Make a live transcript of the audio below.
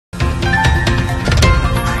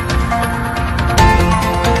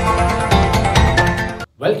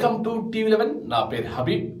Welcome to TV11 నా పేరు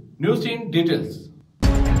Habib news in details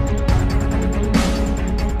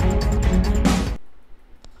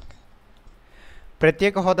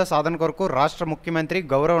ప్రత్యేక హోదా సాధన కొరకు రాష్ట్ర ముఖ్యమంత్రి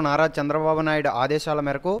గౌరవ నారా చంద్రబాబు నాయుడు ఆదేశాల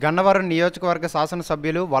మేరకు గన్నవరం నియోజకవర్గ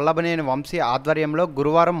శాసనసభ్యులు వల్లభనేని వంశీ ఆధ్వర్యంలో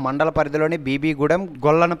గురువారం మండల పరిధిలోని బీబీగూడెం,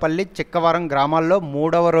 గొల్లనపల్లి, చిక్కవరం గ్రామాల్లో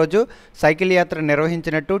 3వ రోజు సైకిల్ యాత్ర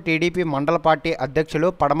నిర్వహించినట్టు టీడీపీ మండల పార్టీ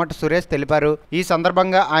అధ్యక్షులు పడమటి సురేష్ తెలిపారు. ఈ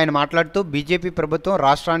సందర్భంగా ఆయన మాట్లాడుతూ బీజేపీ ప్రభుత్వం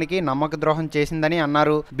రాష్ట్రానికి నమ్మక ద్రోహం చేసిందని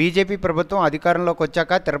అన్నారు. బీజేపీ ప్రభుత్వం అధికారంలోకి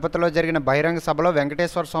వచ్చాక తిరుపతిలో జరిగిన బహిరంగ సభలో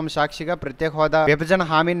వెంకటేశ్వర స్వామి సాక్షిగా ప్రత్యేక హోదా విభజన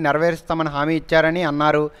హామీని నెరవేరుస్తామని హామీ ఇచ్చారని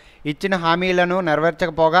అన్నారు. ఇచ్చిన హామీలను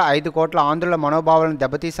నెరవేర్చకపోగా 5 కోట్ల ఆంధ్రుల మనోభావాలను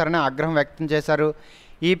దెబ్బతీశారని ఆగ్రహం వ్యక్తం చేశారు.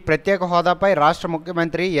 ఈ ప్రత్యేక హోదాపై రాష్ట్ర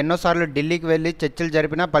ముఖ్యమంత్రి ఎన్నోసార్లు ఢిల్లీకి వెళ్లి చర్చలు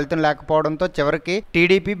జరిపినా ఫలితం లేకపోవడంతో చివరికి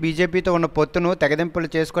టీడీపీ బీజేపీతో ఉన్న పొత్తును తెగదెంపులు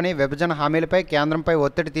చేసుకుని విభజన హామీలపై కేంద్రంపై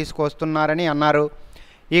ఒత్తిడి తీసుకొస్తున్నారని అన్నారు.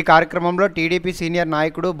 ఈ కార్యక్రమంలో టీడీపీ సీనియర్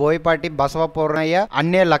నాయకుడు బోయపాటి బసవపూర్ణయ్య,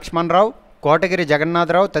 అన్నే లక్ష్మణరావు, కోటగిరి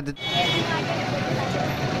జగన్నాథరావు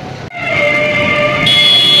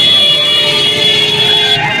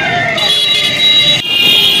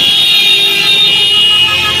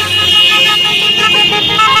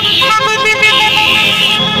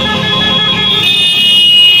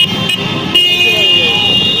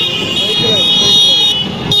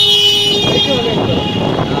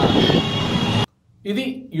ఇది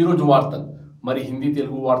ఈరోజు వార్తలు. మరి హిందీ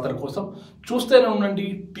తెలుగు వార్తల కోసం చూస్తూనే ఉండండి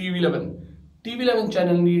TV11. TV11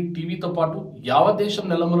 ఛానల్ని టీవీతో పాటు యావత్ దేశం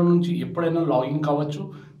నెలమల నుంచి ఎప్పుడైనా లాగిన్ కావచ్చు.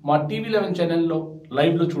 మా TV11 ఛానల్లో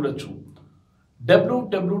లైవ్లో చూడొచ్చు.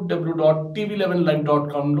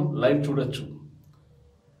 www.tv11live.comలో లైవ్ చూడొచ్చు.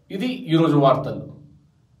 ఇది ఈరోజు వార్తలు.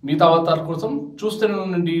 మిగతా వార్తల కోసం చూస్తూనే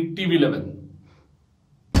ఉండండి TV11.